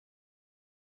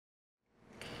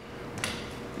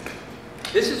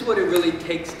This is what it really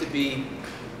takes to be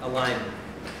a lineman.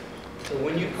 So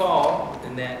when you call,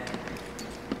 and that,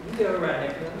 you go right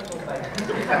next to me, I'm not gonna fight.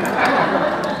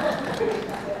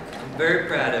 I'm very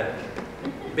proud of it.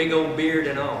 Big old beard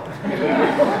and all.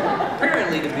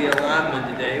 Apparently to be a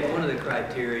lineman today, one of the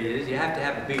criteria is you have to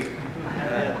have a beard.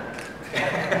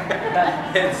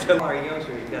 And so our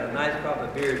youngster, he's got a nice crop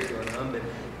of beards going on, but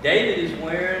David is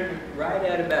wearing right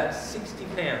at about 60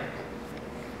 pounds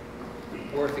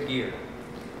worth of gear.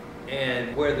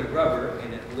 And where the rubber,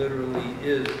 and it literally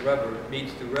is rubber,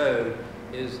 meets the road,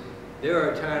 is there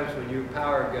are times when your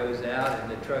power goes out and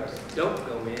the trucks don't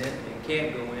go in and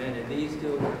can't go in, and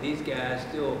these guys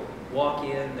still walk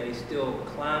in, they still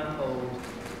climb poles,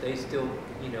 they still,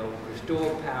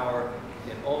 restore power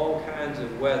in all kinds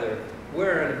of weather,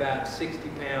 wearing about 60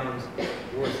 pounds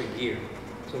worth of gear.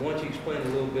 So why don't you explain a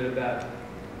little bit about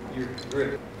your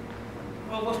grip?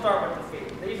 Well, we'll start with the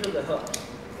feet. These are the hooks.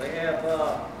 They have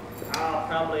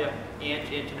probably an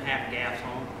inch and a half gaps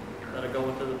on them that'll go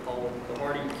into the pole. The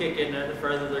harder you kick in there, the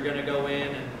further they're going to go in,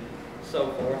 and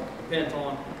so forth. Depends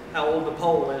on how old the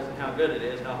pole is and how good it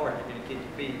is, how hard you're going to kick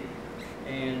your feet.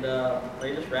 And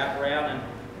they just wrap around, and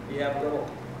you have a little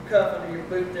cuff under your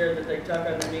boot there that they tuck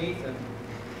underneath. And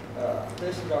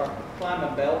this is our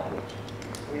climbing belt, which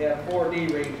we have 4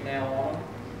 D-rings now on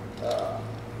them.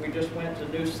 We just went to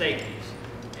new safeties.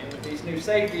 And with these new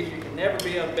safeties, you can never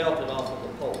be unbelted off of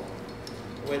the pole,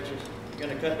 which is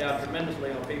going to cut down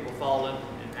tremendously on people falling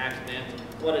and accidents.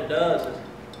 What it does is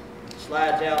it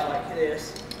slides out like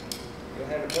this. You'll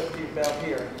have it hooked to your belt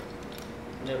here,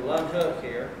 and it'll unhook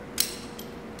here,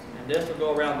 and this will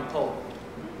go around the pole,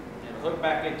 and it'll hook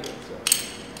back into it.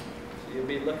 So you'll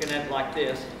be looking at it like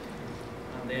this,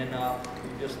 and then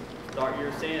you just start your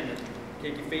ascent and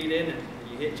kick your feet in, and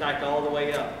you hitchhike all the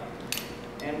way up.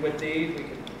 And with these, we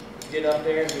can get up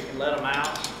there and we can let them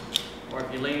out, or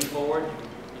if you lean forward,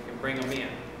 you can bring them in,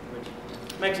 which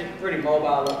makes it pretty mobile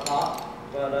up top.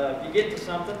 But if you get to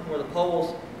something where the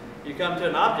poles, you come to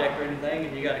an object or anything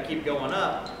and you got to keep going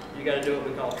up, you got to do what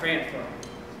we call transfer.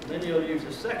 Then you'll use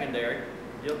the secondary,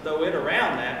 you'll throw it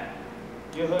around that,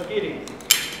 you'll hook it in.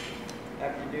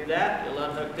 After you do that, you'll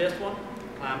unhook this one,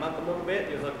 climb up a little bit,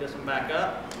 you'll hook this one back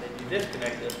up, then you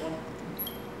disconnect this one.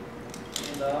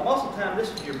 And most of the time,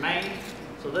 this is your main,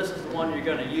 so this is the one you're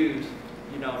going to use,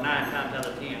 9 times out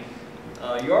of 10.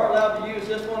 You are allowed to use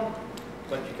this one,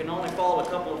 but you can only fall a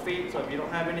couple of feet, so if you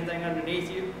don't have anything underneath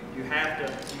you, you have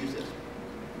to use this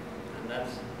one. And that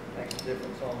makes a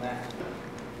difference on that.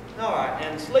 All right,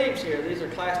 and sleeves here, these are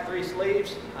class 3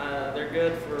 sleeves. They're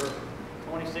good for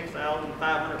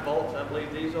 26,500 volts, I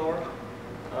believe these are.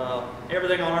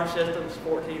 Everything on our system is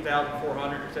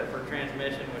 14,400 except for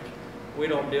transmission, which we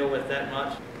don't deal with that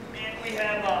much. And we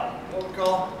have what we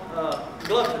call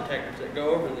glove protectors that go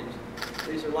over these.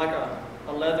 These are like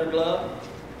a leather glove,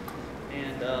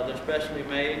 and they're specially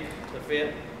made to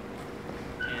fit.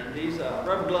 And these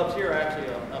rubber gloves here are actually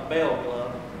a bell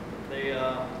glove. They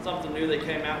something new they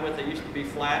came out with. They used to be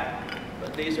flat,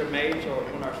 but these are made so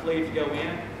when our sleeves go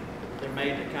in, they're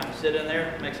made to kind of sit in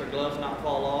there. It makes our gloves not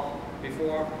fall off.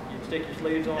 Before you stick your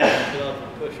sleeves on, the gloves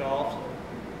will push off. So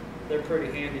they're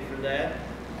pretty handy for that.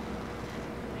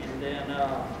 And then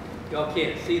y'all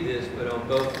can't see this, but on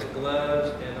both the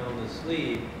gloves and on the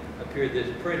sleeve appeared this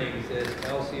printing that says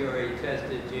LCRA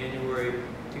tested January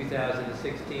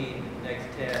 2016, next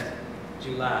test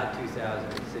July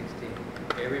 2016.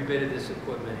 Every bit of this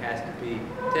equipment has to be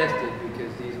tested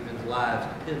because these men's lives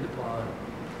depend upon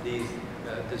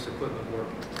this equipment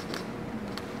working.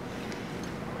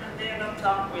 And then up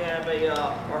top we have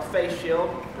our face shield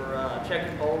for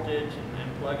checking voltage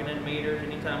and plugging in meters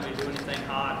anytime we do anything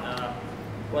hot.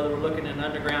 Whether we're looking in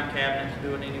underground cabinets,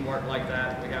 doing any work like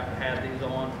that, we have to have these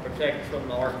on to protect us from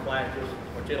the arc flashes,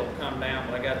 which it'll come down,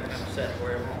 but I got it kind of set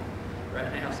where it won't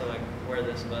right now so I can wear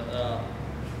this. But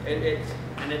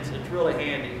it's really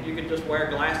handy. You can just wear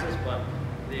glasses, but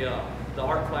the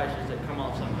arc flashes that come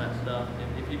off some of that stuff,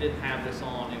 if you didn't have this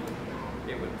on,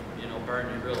 it would burn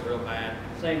you real bad.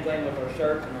 Same thing with our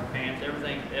shirts and our pants.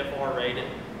 Everything's FR rated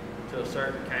to a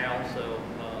certain cal, so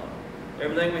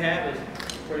everything we have is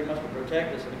pretty much to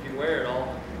protect us. And if you wear it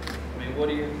all, I mean,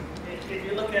 if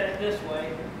you look at it this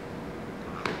way,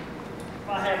 if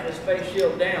I have this face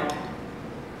shield down,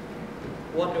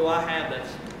 what do I have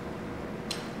that's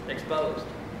exposed?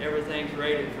 Everything's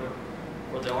rated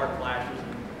for the arc flashes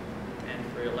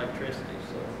and for electricity.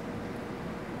 So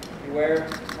if you wear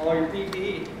all your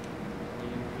PPE,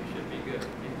 you should be good.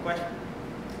 Any questions?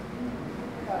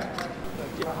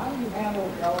 Well, how do you handle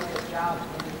delicate jobs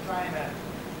when you're trying to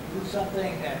do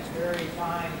something that's very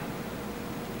fine?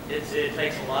 It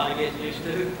takes a lot to get used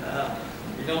to.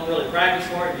 You don't really practice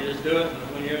for it, you just do it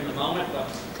when you're in the moment. But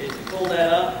if you pull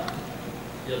that up,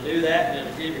 you'll do that, and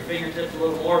it'll give your fingertips a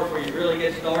little more before you really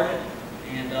get started.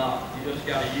 And you just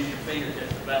got to use your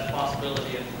fingertips the best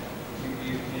possibility. And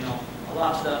you know, a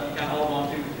lot of stuff you kind of hold on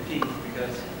to with your teeth,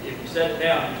 because if you set it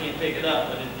down, you can't pick it up,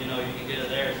 but you know, you can get it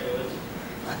there. So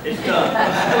it's tough.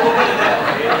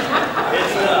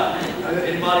 It's tough.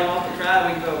 Anybody want to try?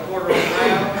 We can go a quarter of a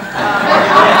round.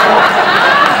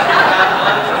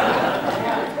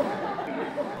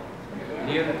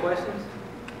 Any other questions?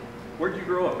 Where'd you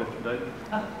grow up, Mr. David?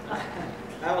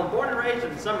 I was born and raised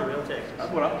in Summerville, Texas.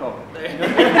 That's what I'm talking about.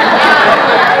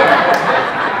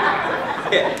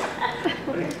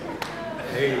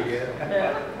 There you go.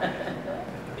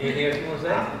 Anything else you want to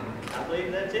say? I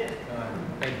believe that's it.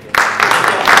 Thank you.